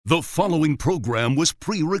The following program was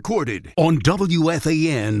pre-recorded on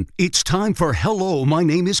WFAN. It's time for Hello, My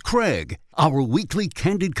Name is Craig, our weekly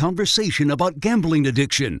candid conversation about gambling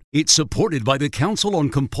addiction. It's supported by the Council on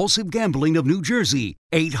Compulsive Gambling of New Jersey,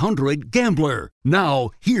 800-GAMBLER. Now,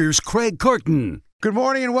 here's Craig Carton. Good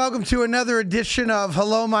morning and welcome to another edition of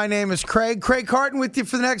Hello, My Name is Craig. Craig Carton with you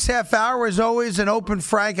for the next half hour. As always, an open,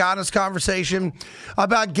 frank, honest conversation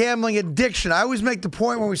about gambling addiction. I always make the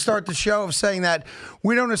point when we start the show of saying that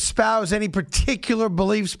we don't espouse any particular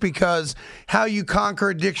beliefs because how you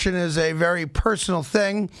conquer addiction is a very personal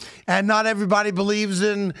thing, and not everybody believes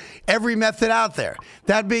in every method out there.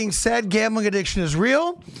 That being said, gambling addiction is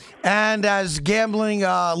real, and as gambling,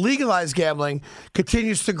 legalized gambling,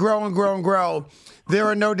 continues to grow and grow and grow, there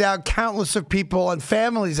are no doubt countless of people and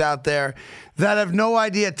families out there that have no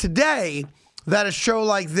idea today that a show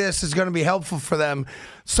like this is going to be helpful for them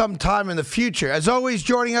sometime in the future. As always,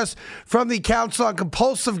 joining us from the Council on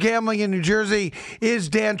Compulsive Gambling in New Jersey is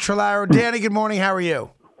Dan Trillaro. Danny, good morning. How are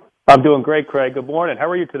you? I'm doing great, Craig. Good morning. How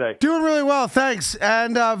are you today? Doing really well, thanks.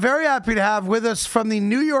 And very happy to have with us from the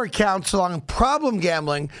New York Council on Problem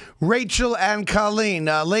Gambling, Rachel and Colleen.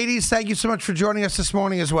 Ladies, thank you so much for joining us this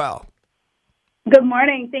morning as well. Good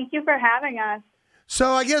morning. Thank you for having us.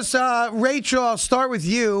 So I guess, Rachel, I'll start with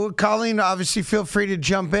you. Colleen, obviously, feel free to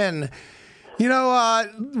jump in. You know,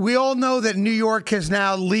 we all know that New York has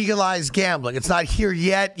now legalized gambling. It's not here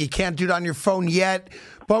yet. You can't do it on your phone yet,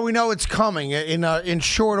 but we know it's coming in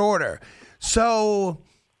short order. So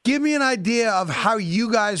give me an idea of how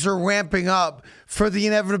you guys are ramping up for the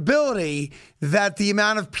inevitability that the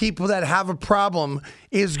amount of people that have a problem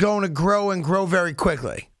is going to grow and grow very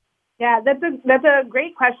quickly. Yeah, that's a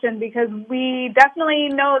great question because we definitely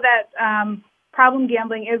know that problem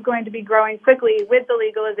gambling is going to be growing quickly with the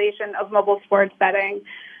legalization of mobile sports betting.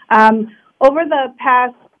 Over the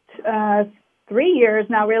past 3 years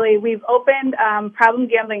now, really, we've opened problem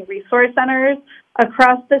gambling resource centers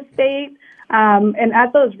across the state. And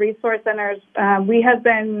at those resource centers, we have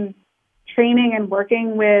been training and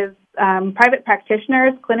working with private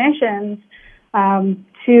practitioners, clinicians,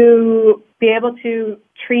 to be able to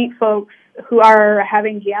treat folks who are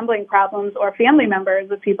having gambling problems or family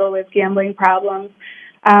members of people with gambling problems.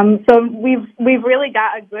 So we've really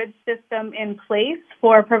got a good system in place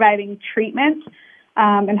for providing treatment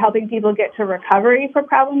and helping people get to recovery for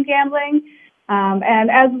problem gambling.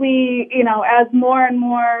 And as more and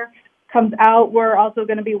more comes out, we're also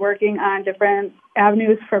going to be working on different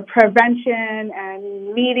avenues for prevention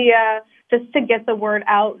and media just to get the word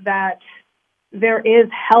out that there is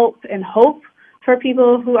help and hope for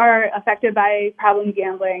people who are affected by problem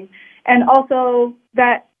gambling. And also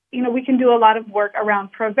that, we can do a lot of work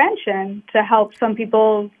around prevention to help some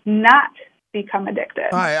people not become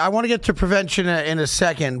addicted. All right, I want to get to prevention in a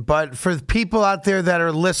second, but for the people out there that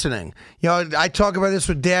are listening, I talk about this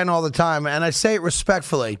with Dan all the time, and I say it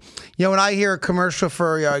respectfully. When I hear a commercial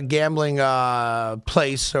for a gambling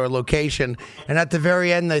place or location, and at the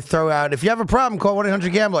very end they throw out, if you have a problem, call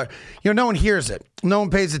 1-800-GAMBLER. No one hears it. No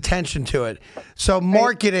one pays attention to it. So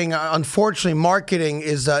marketing, unfortunately, marketing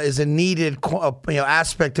is a needed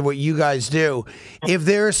aspect of what you guys do. If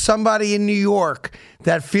there is somebody in New York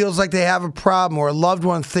that feels like they have a problem or a loved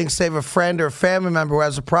one thinks they have a friend or a family member who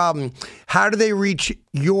has a problem, how do they reach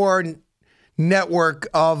your network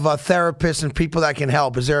of therapists and people that can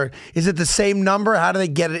help? Is it the same number? How do they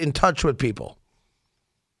get in touch with people?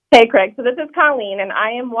 Hey, Craig. So this is Colleen, and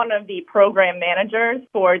I am one of the program managers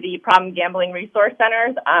for the Problem Gambling Resource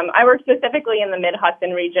Centers. I work specifically in the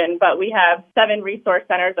Mid-Hudson region, but we have 7 resource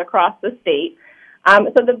centers across the state.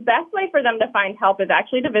 So the best way for them to find help is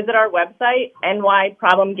actually to visit our website,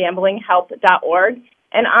 nyproblemgamblinghelp.org.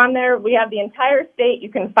 And on there, we have the entire state. You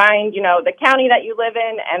can find, the county that you live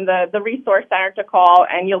in and the resource center to call,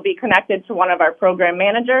 and you'll be connected to one of our program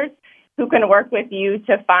managers who can work with you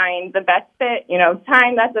to find the best fit,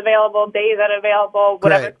 time that's available, days that are available,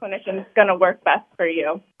 whatever clinician is going to work best for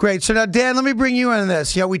you. Great. So now, Dan, let me bring you into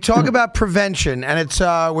this. We talk about prevention, and it's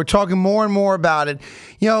we're talking more and more about it.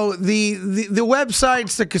 The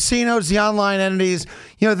websites, the casinos, the online entities,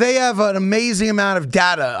 they have an amazing amount of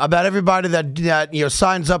data about everybody that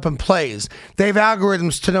signs up and plays. They have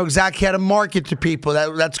algorithms to know exactly how to market to people.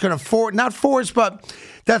 That's going to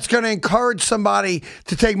that's going to encourage somebody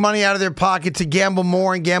to take money out of their pocket to gamble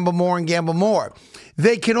more and gamble more and gamble more.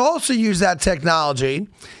 They can also use that technology,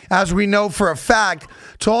 as we know for a fact,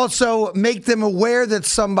 to also make them aware that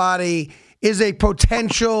somebody is a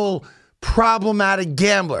potential problematic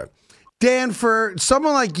gambler. Dan, for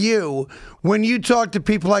someone like you, when you talk to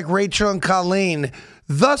people like Rachel and Colleen,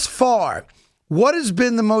 thus far, what has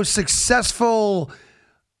been the most successful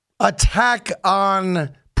attack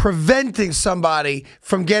on preventing somebody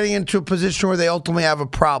from getting into a position where they ultimately have a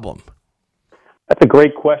problem? That's a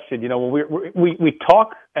great question. You know, when we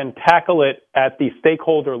talk and tackle it at the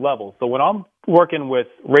stakeholder level. So when I'm working with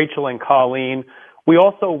Rachel and Colleen, we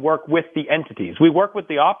also work with the entities. We work with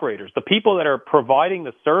the operators, the people that are providing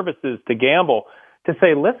the services to gamble, to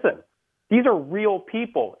say, listen, these are real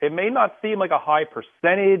people. It may not seem like a high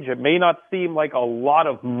percentage. It may not seem like a lot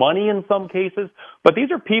of money in some cases, but these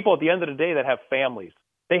are people at the end of the day that have families.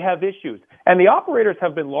 They have issues. And the operators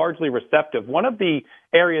have been largely receptive. One of the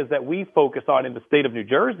areas that we focus on in the state of New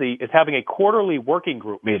Jersey is having a quarterly working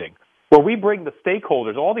group meeting where we bring the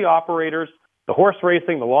stakeholders, all the operators, the horse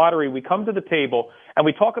racing, the lottery, we come to the table and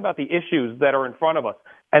we talk about the issues that are in front of us.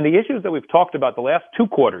 And the issues that we've talked about the last 2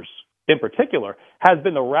 quarters in particular has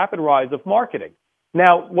been the rapid rise of marketing.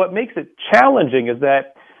 Now, what makes it challenging is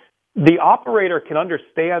that the operator can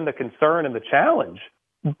understand the concern and the challenge,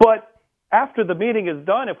 but after the meeting is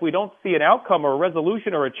done, if we don't see an outcome or a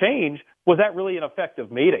resolution or a change, was that really an effective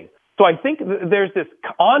meeting? So I think there's this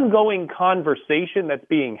ongoing conversation that's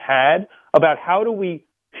being had about how do we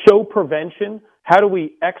show prevention, how do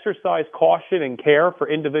we exercise caution and care for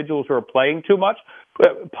individuals who are playing too much,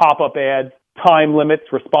 pop-up ads, time limits,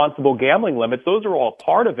 responsible gambling limits, those are all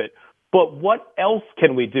part of it. But what else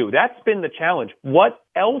can we do? That's been the challenge. What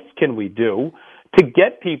else can we do to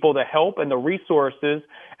get people the help and the resources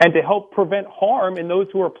and to help prevent harm in those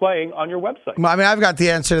who are playing on your website? I mean, I've got the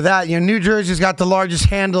answer to that. You know, New Jersey's got the largest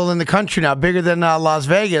handle in the country now, bigger than Las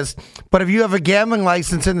Vegas. But if you have a gambling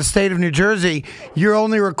license in the state of New Jersey, your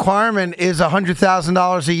only requirement is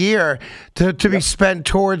 $100,000 a year to be spent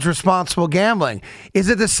towards responsible gambling. Is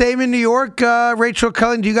it the same in New York, Rachel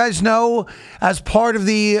Cullen? Do you guys know, as part of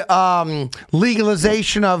the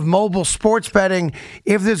legalization of mobile sports betting,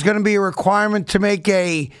 if there's going to be a requirement to make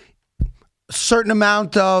a certain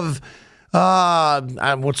amount of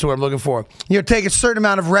what's the word I'm looking for? You know, take a certain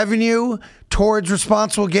amount of revenue towards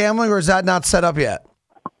responsible gambling, or is that not set up yet?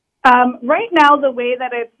 Right now, the way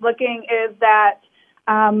that it's looking is that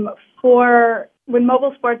for when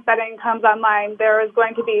mobile sports betting comes online, there is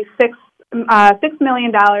going to be $6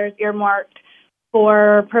 million earmarked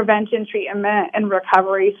for prevention, treatment, and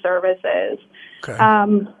recovery services.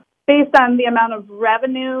 Okay. Based on the amount of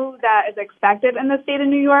revenue that is expected in the state of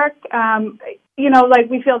New York, you know, like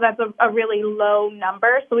we feel that's a really low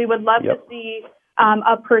number. So we would love to see an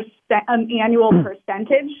annual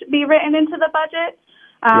percentage be written into the budget.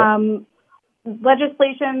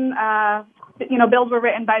 Legislation, you know, bills were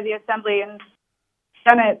written by the Assembly and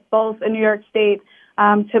Senate, both in New York State,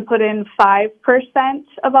 to put in 5%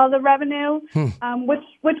 of all the revenue,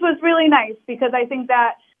 which was really nice because I think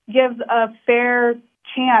that gives a fair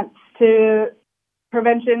chance to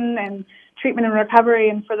prevention and treatment and recovery,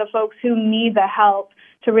 and for the folks who need the help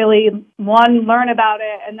to really, one, learn about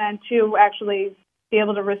it, and then two, actually be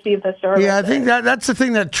able to receive the service. Yeah, I think that's the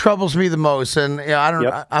thing that troubles me the most. And you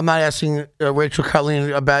know, I'm not asking Rachel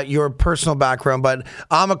Colleen about your personal background, but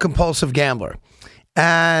I'm a compulsive gambler.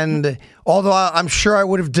 And although I'm sure I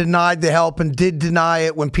would have denied the help and did deny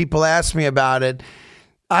it when people asked me about it,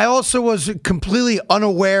 I also was completely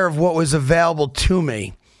unaware of what was available to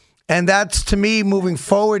me. And that's, to me, moving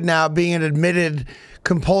forward now, being an admitted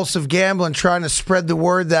compulsive gambler and trying to spread the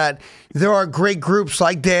word that there are great groups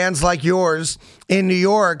like Dan's, like yours, in New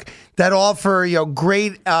York that offer, you know,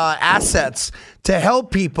 great assets to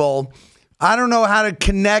help people. I don't know how to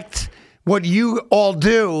connect what you all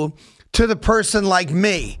do to the person like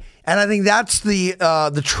me. And I think that's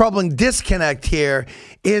the troubling disconnect here,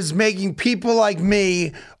 is making people like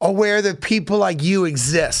me aware that people like you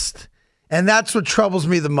exist. And that's what troubles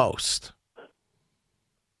me the most.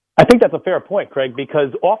 I think that's a fair point, Craig, because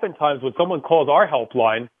oftentimes when someone calls our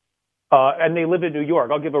helpline and they live in New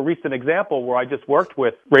York, I'll give a recent example where I just worked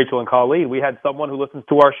with Rachel and Colleen. We had someone who listens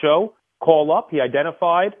to our show call up. He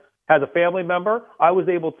identified, has a family member. I was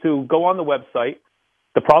able to go on the website,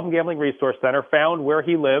 the Problem Gambling Resource Center, found where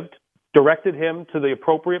he lived, directed him to the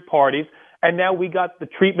appropriate parties, and now we got the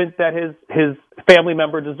treatment that his family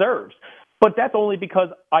member deserves. But that's only because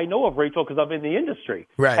I know of Rachel because I'm in the industry.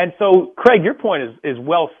 Right. And so, Craig, your point is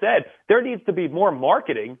well said. There needs to be more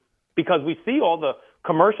marketing because we see all the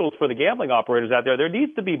commercials for the gambling operators out there. There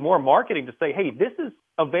needs to be more marketing to say, hey, this is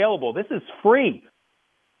available. This is free.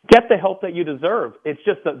 Get the help that you deserve. It's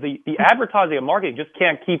just that the advertising and marketing just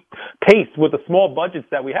can't keep pace with the small budgets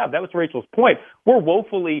that we have. That was Rachel's point. We're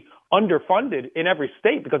woefully underfunded in every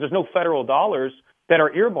state because there's no federal dollars that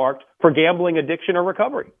are earmarked for gambling addiction or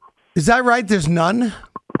recovery. Is that right? There's none?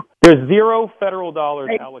 There's zero federal dollars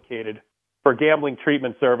allocated for gambling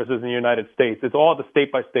treatment services in the United States. It's all at the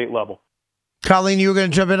state-by-state level. Colleen, you were going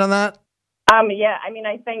to jump in on that? Yeah, I mean,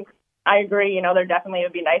 I think I agree. There definitely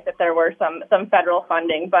would be nice if there were some federal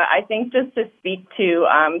funding, but I think just to speak to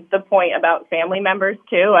the point about family members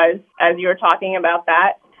too, as you were talking about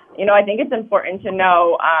that, I think it's important to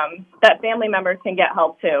know that family members can get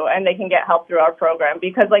help too, and they can get help through our program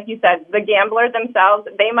because, like you said, the gambler themselves,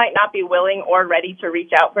 they might not be willing or ready to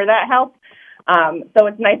reach out for that help. So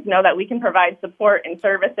it's nice to know that we can provide support and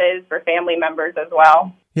services for family members as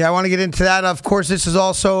well. Yeah, I want to get into that. Of course, this is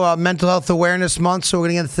also Mental Health Awareness Month, so we're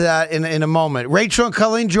going to get into that in a moment. Rachel and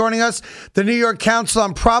Colleen joining us, the New York Council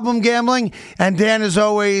on Problem Gambling, and Dan, as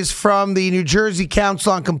always, from the New Jersey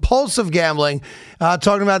Council on Compulsive Gambling,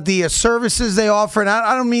 talking about the services they offer. And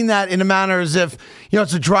I don't mean that in a manner as if,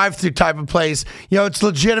 it's a drive-through type of place. It's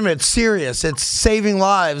legitimate, it's serious, it's saving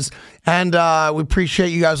lives. And we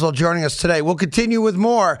appreciate you guys all joining us today. We'll continue with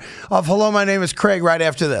more of Hello, My Name is Craig right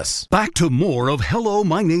after this. Back to more of Hello,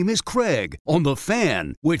 My Name is Craig on The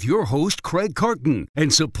Fan with your host, Craig Carton,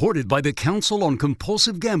 and supported by the Council on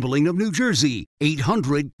Compulsive Gambling of New Jersey,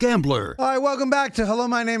 800-GAMBLER. All right, welcome back to Hello,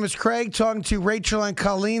 My Name is Craig, talking to Rachel and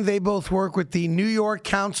Colleen. They both work with the New York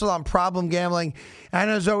Council on Problem Gambling. And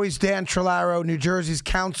as always, Dan Trillaro, New Jersey's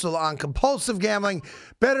Council on Compulsive Gambling,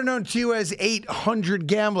 better known to you as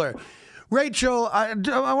 800-GAMBLER. Rachel, I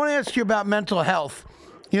want to ask you about mental health.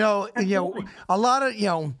 A lot of,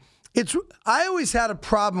 I always had a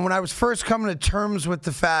problem when I was first coming to terms with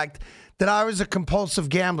the fact that I was a compulsive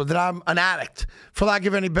gambler, that I'm an addict, for lack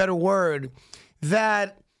of any better word,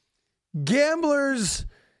 that gamblers,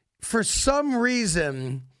 for some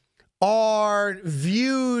reason, are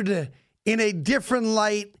viewed in a different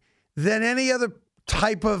light than any other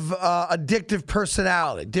type of addictive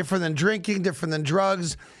personality, different than drinking, different than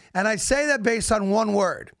drugs. And I say that based on one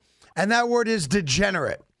word, and that word is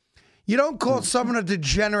degenerate. You don't call someone a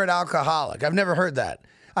degenerate alcoholic. I've never heard that.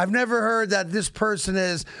 I've never heard that this person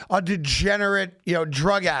is a degenerate,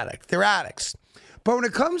 drug addict. They're addicts. But when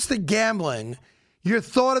it comes to gambling, you're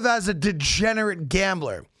thought of as a degenerate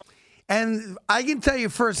gambler. And I can tell you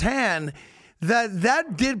firsthand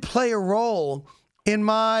that did play a role in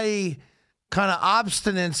my kind of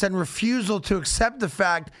obstinance and refusal to accept the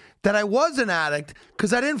fact that I was an addict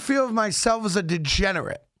because I didn't feel of myself as a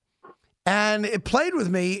degenerate. And it played with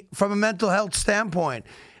me from a mental health standpoint.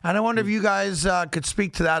 And I wonder if you guys could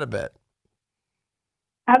speak to that a bit.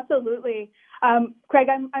 Absolutely. Craig,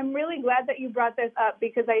 I'm really glad that you brought this up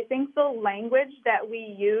because I think the language that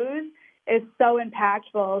we use is so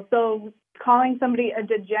impactful. So calling somebody a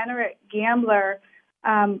degenerate gambler,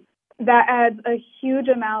 that adds a huge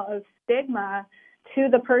amount of stigma to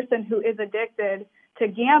the person who is addicted to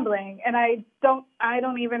gambling. And I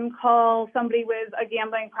don't even call somebody with a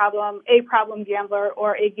gambling problem a problem gambler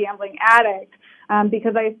or a gambling addict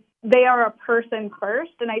because they are a person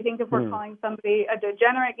first. And I think if we're calling somebody a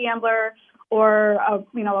degenerate gambler or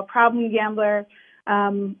a problem gambler,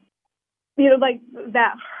 like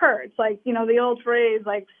that hurts. Like, the old phrase,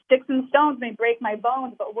 like sticks and stones may break my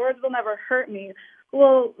bones, but words will never hurt me.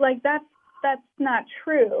 Well, like that's not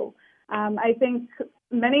true. I think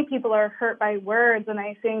many people are hurt by words, and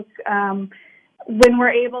I think when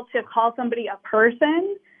we're able to call somebody a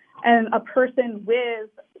person and a person with,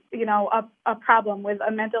 a problem, with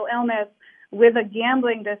a mental illness, with a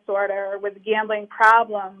gambling disorder, with gambling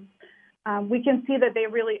problems, we can see that they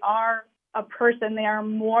really are a person. They are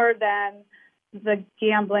more than the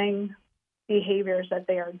gambling behaviors that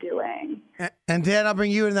they are doing. And Dan, I'll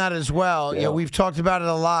bring you in that as well. Yeah. We've talked about it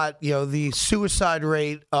a lot. The suicide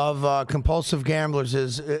rate of compulsive gamblers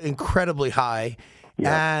is incredibly high.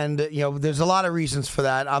 Yeah. And, there's a lot of reasons for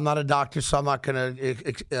that. I'm not a doctor, so I'm not going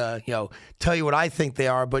to, tell you what I think they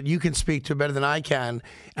are, but you can speak to it better than I can.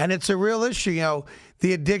 And it's a real issue.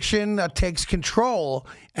 The addiction takes control,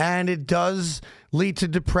 and it does lead to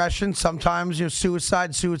depression, sometimes,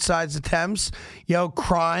 suicides attempts,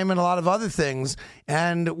 crime, and a lot of other things.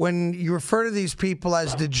 And when you refer to these people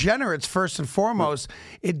as degenerates, first and foremost,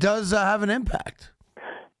 it does have an impact.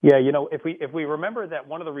 Yeah, if we remember that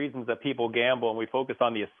one of the reasons that people gamble, and we focus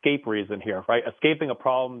on the escape reason here, right? Escaping a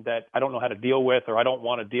problem that I don't know how to deal with or I don't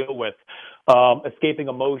want to deal with, escaping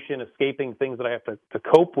emotion, escaping things that I have to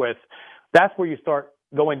cope with, that's where you start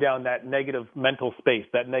going down that negative mental space,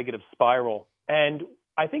 that negative spiral. And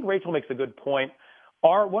I think Rachel makes a good point.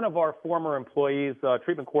 One of our former employees,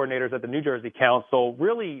 treatment coordinators at the New Jersey Council,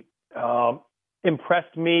 really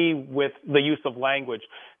impressed me with the use of language,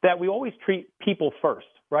 that we always treat people first,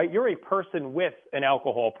 right? You're a person with an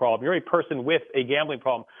alcohol problem. You're a person with a gambling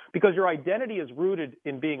problem because your identity is rooted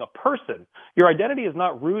in being a person. Your identity is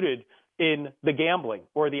not rooted in the gambling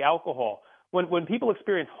or the alcohol. When people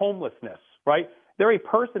experience homelessness, right, they're a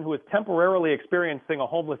person who is temporarily experiencing a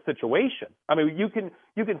homeless situation. I mean, you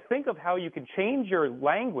can think of how you can change your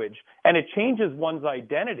language, and it changes one's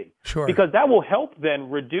identity. Sure. Because that will help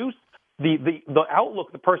then reduce the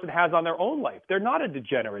outlook the person has on their own life. They're not a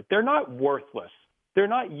degenerate. They're not worthless. They're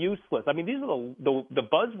not useless. I mean, these are the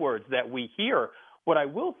buzzwords that we hear. What I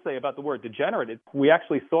will say about the word degenerate, we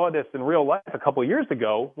actually saw this in real life a couple of years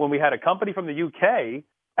ago when we had a company from the UK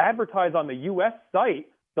advertise on the U.S. site.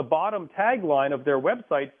 The bottom tagline of their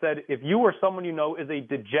website said, if you or someone you know is a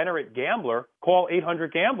degenerate gambler, call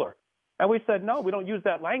 800-GAMBLER. And we said, no, we don't use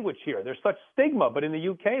that language here. There's such stigma. But in the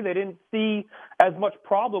UK, they didn't see as much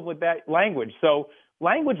problem with that language. So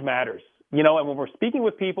language matters, and when we're speaking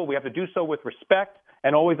with people, we have to do so with respect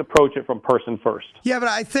and always approach it from person first. Yeah, but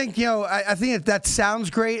I think, I think that sounds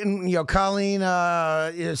great. And, Colleen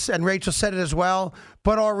and Rachel said it as well.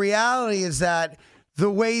 But our reality is that the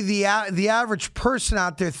way the average person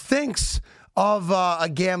out there thinks of a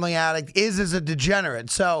gambling addict is as a degenerate.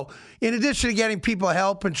 So in addition to getting people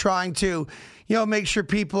help and trying to, make sure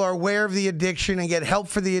people are aware of the addiction and get help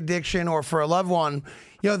for the addiction or for a loved one,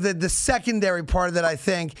 the secondary part of that, I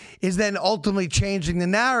think, is then ultimately changing the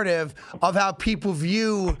narrative of how people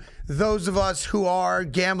view those of us who are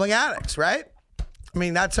gambling addicts, right? I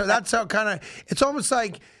mean, that's how kind of, it's almost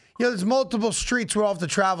like, there's multiple streets we all have to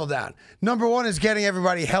travel down. Number one is getting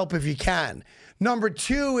everybody help if you can. Number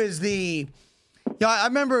two is I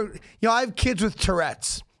remember, I have kids with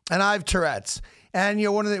Tourette's, and I have Tourette's. And,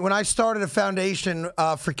 when I started a foundation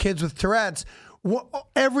for kids with Tourette's,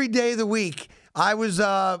 every day of the week, I was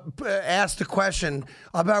asked a question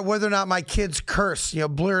about whether or not my kids curse,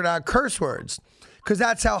 blurt out curse words, because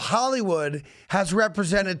that's how Hollywood has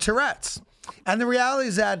represented Tourette's. And the reality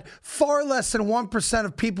is that far less than 1%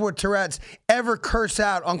 of people with Tourette's ever curse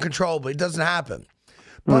out uncontrollably. It doesn't happen.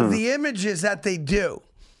 But the image is that they do.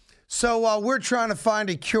 So while we're trying to find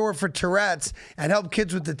a cure for Tourette's and help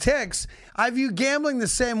kids with the tics, I view gambling the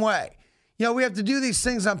same way. We have to do these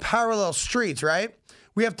things on parallel streets, right?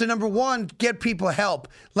 We have to, number one, get people help,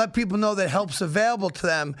 let people know that help's available to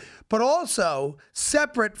them, but also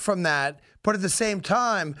separate from that, but at the same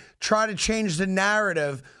time, try to change the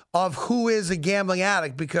narrative of who is a gambling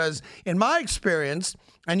addict. Because in my experience,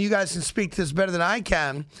 and you guys can speak to this better than I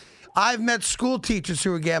can, I've met school teachers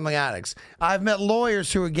who are gambling addicts. I've met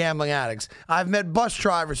lawyers who are gambling addicts. I've met bus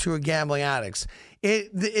drivers who are gambling addicts.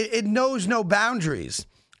 It knows no boundaries.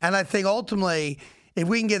 And I think ultimately, if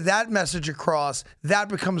we can get that message across, that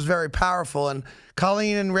becomes very powerful. And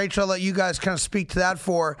Colleen and Rachel, I'll let you guys kind of speak to that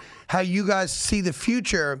for how you guys see the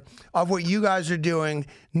future of what you guys are doing,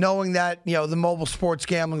 knowing that, the mobile sports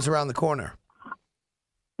gambling's around the corner.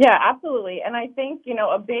 Yeah, absolutely. And I think,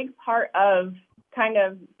 a big part of kind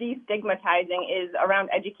of destigmatizing is around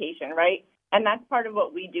education, right? And that's part of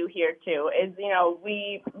what we do here too, is,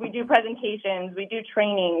 we do presentations, we do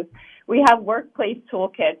trainings, we have workplace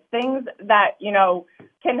toolkits, things that,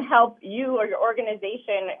 can help you or your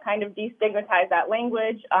organization kind of destigmatize that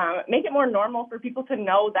language, make it more normal for people to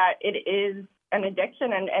know that it is an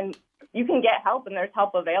addiction and you can get help and there's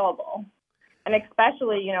help available. And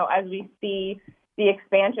especially, as we see the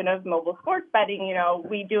expansion of mobile sports betting,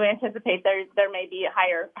 we do anticipate there may be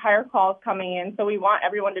higher calls coming in. So we want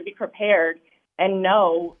everyone to be prepared and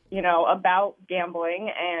know, about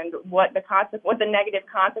gambling and what the negative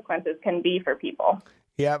consequences can be for people.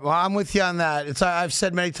 Yeah, well, I'm with you on that. I've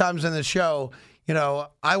said many times on the show,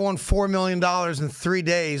 I won $4 million in 3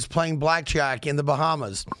 days playing blackjack in the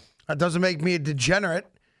Bahamas. That doesn't make me a degenerate.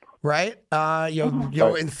 Right?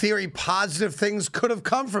 In theory, positive things could have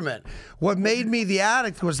come from it. What made me the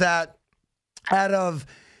addict was that out of,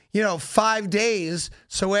 5 days,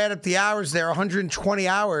 so add up the hours there, 120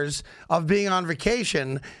 hours of being on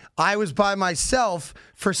vacation, I was by myself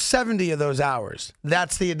for 70 of those hours.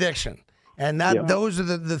 That's the addiction. And those are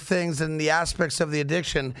the things and the aspects of the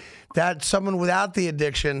addiction that someone without the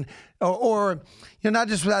addiction, or not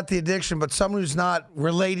just without the addiction, but someone who's not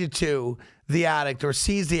related to the addict or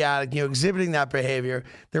sees the addict, exhibiting that behavior,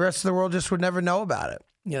 the rest of the world just would never know about it,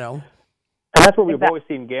 And that's where we've always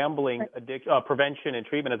seen gambling prevention and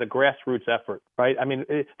treatment as a grassroots effort, right? I mean,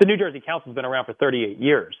 the New Jersey Council has been around for 38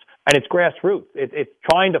 years, and it's grassroots. It's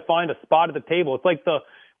trying to find a spot at the table. It's like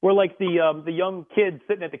we're like the young kids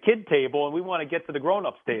sitting at the kid table, and we want to get to the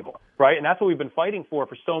grown-ups table, right? And that's what we've been fighting for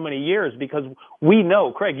so many years, because we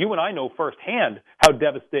know, Craig, you and I know firsthand how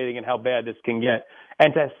devastating and how bad this can get.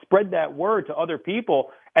 And to spread that word to other people,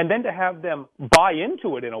 and then to have them buy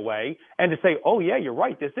into it in a way, and to say, oh, yeah, you're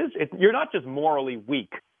right, you're not just morally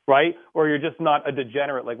weak, right? Or you're just not a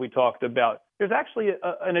degenerate like we talked about. There's actually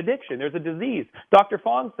an addiction. There's a disease. Dr.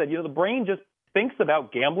 Fong said, the brain just thinks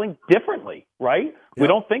about gambling differently, right? Yep. We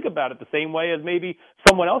don't think about it the same way as maybe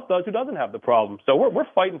someone else does who doesn't have the problem. So we're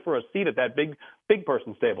fighting for a seat at that big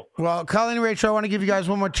person's table. Well, Colleen and Rachel, I want to give you guys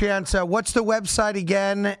one more chance. What's the website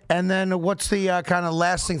again? And then what's the kind of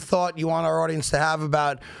lasting thought you want our audience to have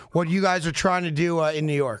about what you guys are trying to do in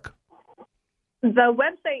New York? The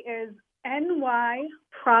website is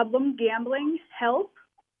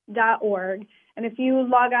nyproblemgamblinghelp.org. And if you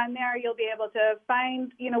log on there, you'll be able to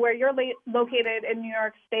find, where you're located in New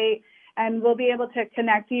York State, and we'll be able to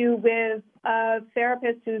connect you with a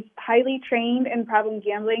therapist who's highly trained in problem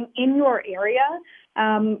gambling in your area.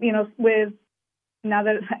 With now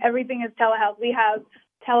that everything is telehealth, we have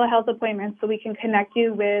telehealth appointments, so we can connect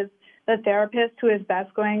you with the therapist who is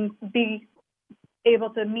best going to be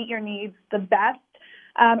able to meet your needs the best.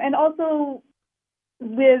 And also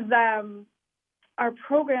with our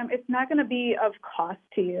program, it's not going to be of cost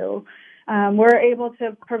to you. We're able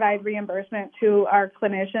to provide reimbursement to our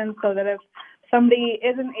clinicians so that if somebody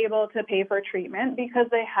isn't able to pay for treatment because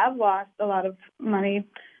they have lost a lot of money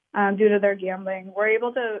due to their gambling, we're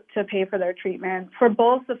able to pay for their treatment for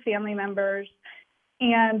both the family members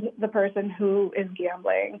and the person who is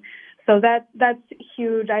gambling. So that's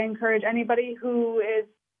huge. I encourage anybody who is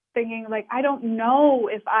thinking, like, I don't know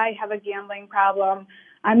if I have a gambling problem.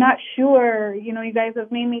 I'm not sure. You guys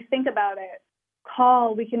have made me think about it.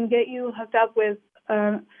 Call. We can get you hooked up with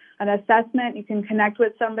an assessment. You can connect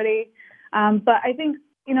with somebody. But I think,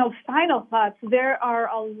 final thoughts, there are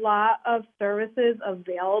a lot of services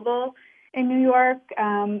available in New York.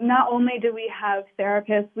 Not only do we have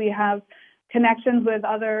therapists, we have connections with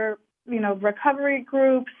other, recovery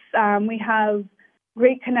groups. We have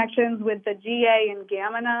great connections with the GA and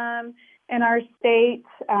Gam-Anon in our state.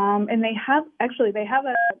 And they have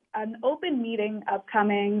an open meeting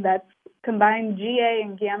upcoming that's combined GA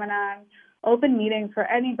and Gam-Anon, open meeting for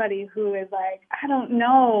anybody who is like, I don't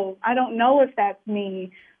know if that's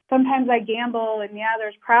me. Sometimes I gamble and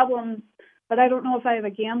there's problems, but I don't know if I have a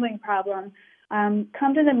gambling problem.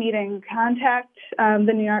 Come to the meeting, contact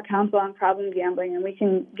the New York Council on Problem Gambling, and we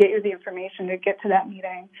can get you the information to get to that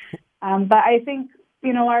meeting. But I think,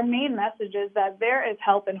 our main message is that there is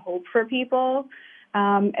help and hope for people,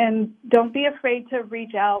 and don't be afraid to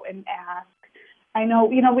reach out and ask. I know,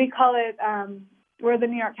 we call it, we're the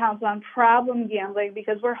New York Council on Problem Gambling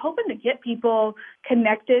because we're hoping to get people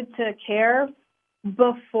connected to care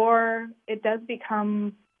before it does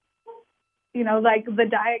become, like the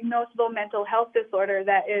diagnosable mental health disorder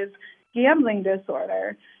that is gambling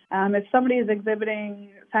disorder. If somebody is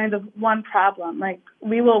exhibiting signs of one problem,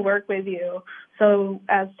 we will work with you so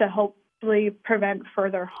as to hopefully prevent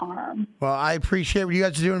further harm. Well, I appreciate what you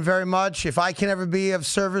guys are doing very much. If I can ever be of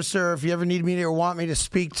service, or if you ever need me or want me to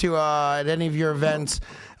speak to at any of your events,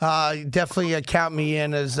 definitely count me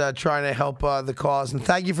in as trying to help the cause. And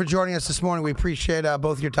thank you for joining us this morning. We appreciate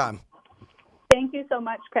both your time. Thank you so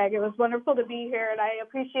much, Craig. It was wonderful to be here, and I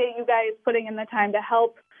appreciate you guys putting in the time to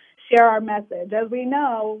help share our message. As we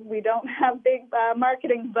know, we don't have big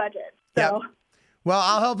marketing budgets. So. Yep. Well,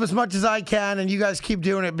 I'll help as much as I can, and you guys keep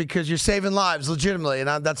doing it because you're saving lives legitimately,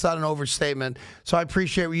 and that's not an overstatement. So I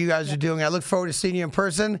appreciate what you guys are doing. I look forward to seeing you in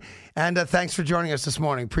person, and thanks for joining us this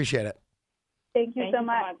morning. Appreciate it. Thank you so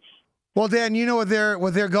much. Well, Dan, you know what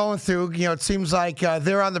they're going through. It seems like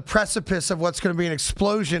they're on the precipice of what's going to be an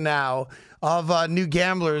explosion now of new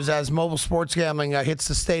gamblers as mobile sports gambling hits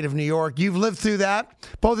the state of New York. You've lived through that,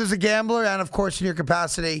 both as a gambler and, of course, in your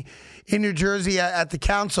capacity in New Jersey at the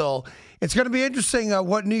council. It's going to be interesting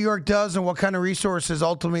what New York does and what kind of resources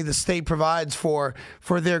ultimately the state provides for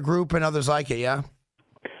their group and others like it, yeah?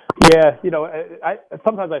 Yeah,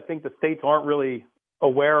 sometimes I think the states aren't really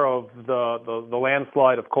aware of the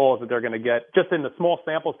landslide of calls that they're going to get. Just in the small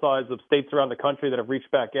sample size of states around the country that have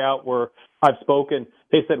reached back out where I've spoken,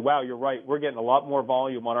 they said, wow, you're right. We're getting a lot more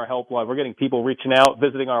volume on our helpline. We're getting people reaching out,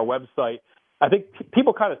 visiting our website. I think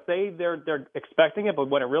people kind of say they're expecting it, but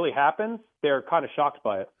when it really happens, they're kind of shocked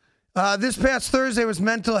by it. This past Thursday was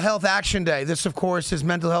Mental Health Action Day. This, of course, is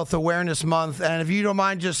Mental Health Awareness Month. And if you don't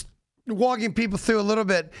mind just walking people through a little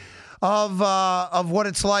bit of what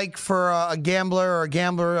it's like for a gambler or a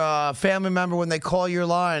gambler family member when they call your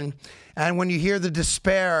line and when you hear the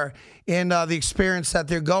despair in the experience that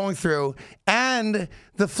they're going through, and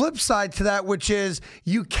the flip side to that, which is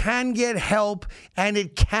you can get help and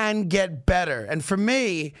it can get better. And for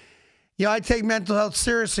me, I take mental health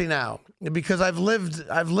seriously now because I've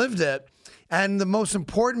lived it. And the most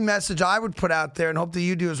important message I would put out there, and hope that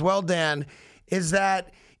you do as well, Dan, is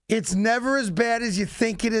that it's never as bad as you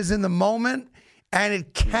think it is in the moment, and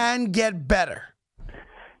it can get better.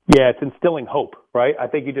 Yeah, it's instilling hope, right? I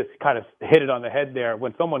think you just kind of hit it on the head there.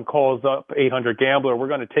 When someone calls up 800-GAMBLER, we're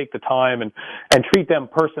going to take the time and treat them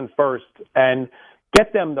person first and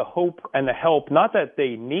get them the hope and the help, not that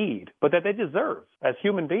they need, but that they deserve as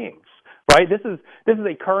human beings, right? This is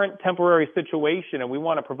a current temporary situation, and we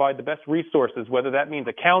want to provide the best resources, whether that means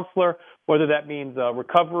a counselor, whether that means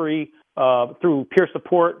recovery through peer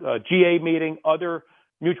support, GA meeting, other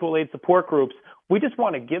mutual aid support groups. We just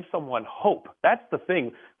want to give someone hope. That's the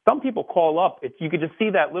thing. Some people call up, you could just see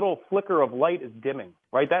that little flicker of light is dimming,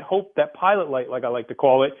 right? That hope, that pilot light, like I like to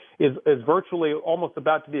call it, is virtually almost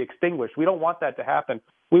about to be extinguished. We don't want that to happen.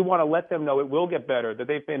 We want to let them know it will get better, that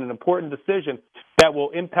they've made an important decision that will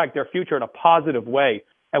impact their future in a positive way.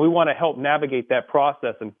 And we want to help navigate that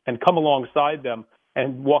process and come alongside them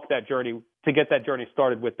and walk that journey to get that journey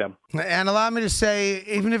started with them. And allow me to say,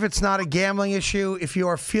 even if it's not a gambling issue, if you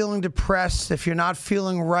are feeling depressed, if you're not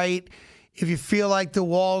feeling right, if you feel like the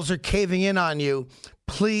walls are caving in on you,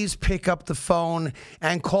 please pick up the phone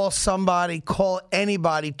and call somebody, call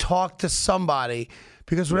anybody, talk to somebody.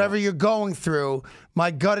 Because whatever you're going through,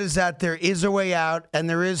 my gut is that there is a way out and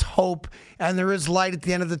there is hope and there is light at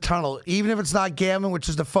the end of the tunnel. Even if it's not gambling, which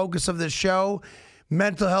is the focus of this show,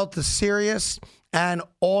 mental health is serious. And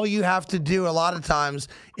all you have to do a lot of times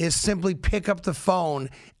is simply pick up the phone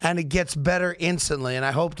and it gets better instantly. And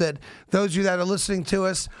I hope that those of you that are listening to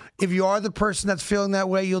us, if you are the person that's feeling that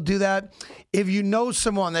way, you'll do that. If you know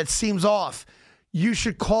someone that seems off, you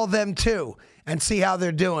should call them too and see how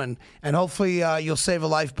they're doing. And hopefully you'll save a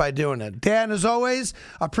life by doing it. Dan, as always,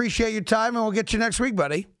 appreciate your time and we'll get you next week,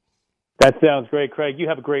 buddy. That sounds great, Craig. You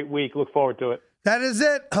have a great week. Look forward to it. That is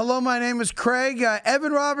it. Hello, my name is Craig.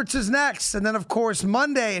 Evan Roberts is next. And then, of course,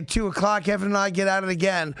 Monday at 2 o'clock, Evan and I get at it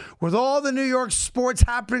again with all the New York sports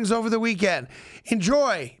happenings over the weekend.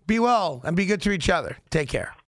 Enjoy, be well, and be good to each other. Take care.